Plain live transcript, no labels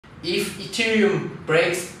if Ethereum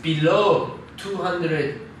breaks below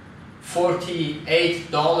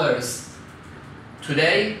 $248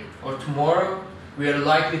 today or tomorrow, we are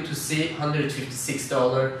likely to see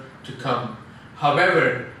 $156 to come.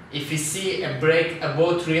 However, if we see a break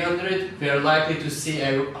above 300, we are likely to see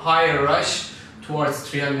a higher rush towards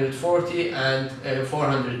 340 and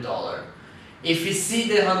 $400. If we see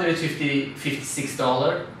the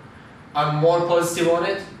 $156, I'm more positive on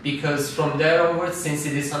it, because from there onwards, since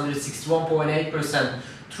it is 161.8%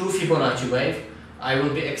 true Fibonacci wave, I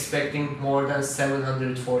will be expecting more than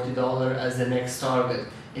 $740 as the next target.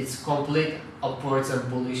 It's complete upwards and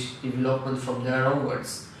bullish development from there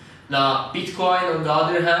onwards. Now, Bitcoin, on the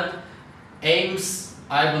other hand, aims,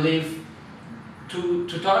 I believe, to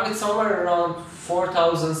target somewhere around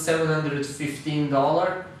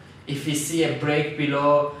 $4,715 if we see a break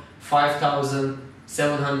below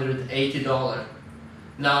 $5,780.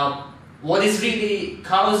 Now, what is really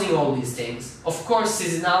causing all these things? Of course,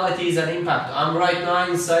 seasonality is an impact. I'm right now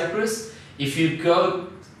in Cyprus. If you go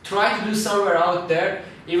try to do somewhere out there,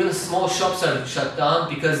 even small shops are shut down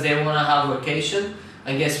because they want to have vacation.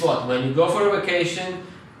 And guess what? When you go for a vacation,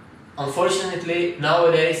 unfortunately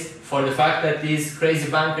nowadays, for the fact that these crazy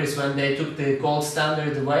bankers, when they took the gold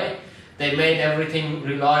standard away, they made everything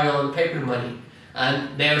rely on paper money,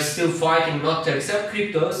 and they are still fighting not to accept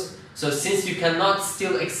cryptos. So since you cannot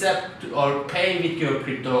still accept or pay with your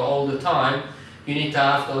crypto all the time, you need to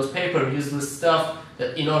have those paper useless stuff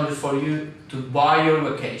that in order for you to buy your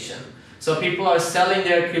vacation. So people are selling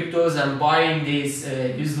their cryptos and buying these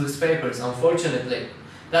useless papers, unfortunately.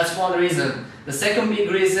 That's one reason. The second big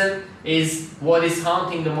reason is what is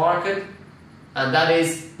haunting the market, and that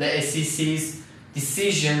is the SEC's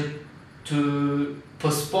decision to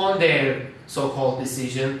postpone their so-called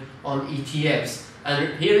decision on ETFs.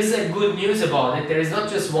 And here is a good news about it. There is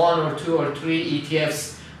not just 1 or 2 or 3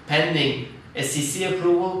 ETFs pending SEC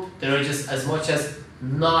approval. There are just as much as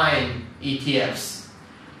 9 ETFs.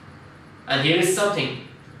 And here is something.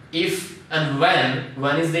 If and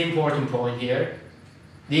when is the important point here,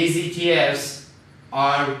 these ETFs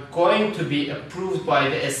are going to be approved by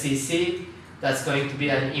the SEC, that's going to be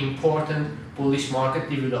an important bullish market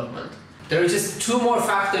development. There are just 2 more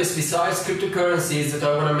factors besides cryptocurrencies that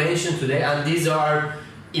I want to mention today, and these are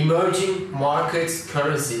emerging markets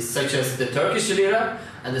currencies such as the Turkish lira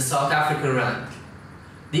and the South African rand.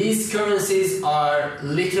 These currencies are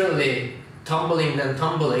literally tumbling and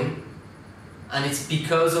tumbling, and it's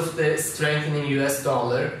because of the strengthening US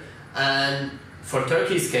dollar and, for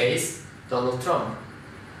Turkey's case, Donald Trump.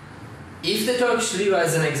 If the Turkish lira,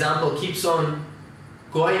 as an example, keeps on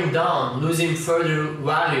going down, losing further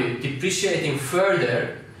value, depreciating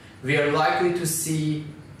further, we are likely to see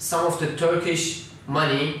some of the Turkish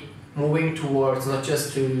money moving towards not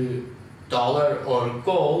just to dollar or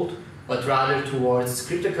gold, but rather towards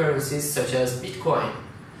cryptocurrencies such as Bitcoin.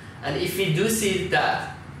 And if we do see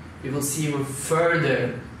that, we will see even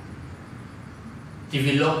further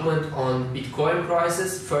development on Bitcoin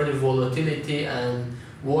prices, further volatility and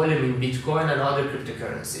volume in Bitcoin and other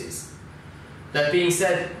cryptocurrencies. That being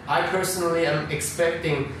said, I personally am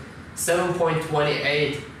expecting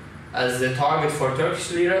 7.28 as the target for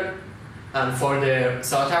Turkish lira, and for the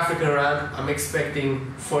South African rand, I'm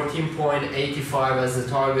expecting 14.85 as the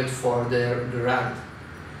target for the rand.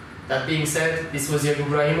 That being said, this was Yagub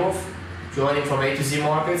Rahimov, joining from A to Z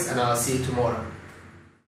Markets, and I'll see you tomorrow.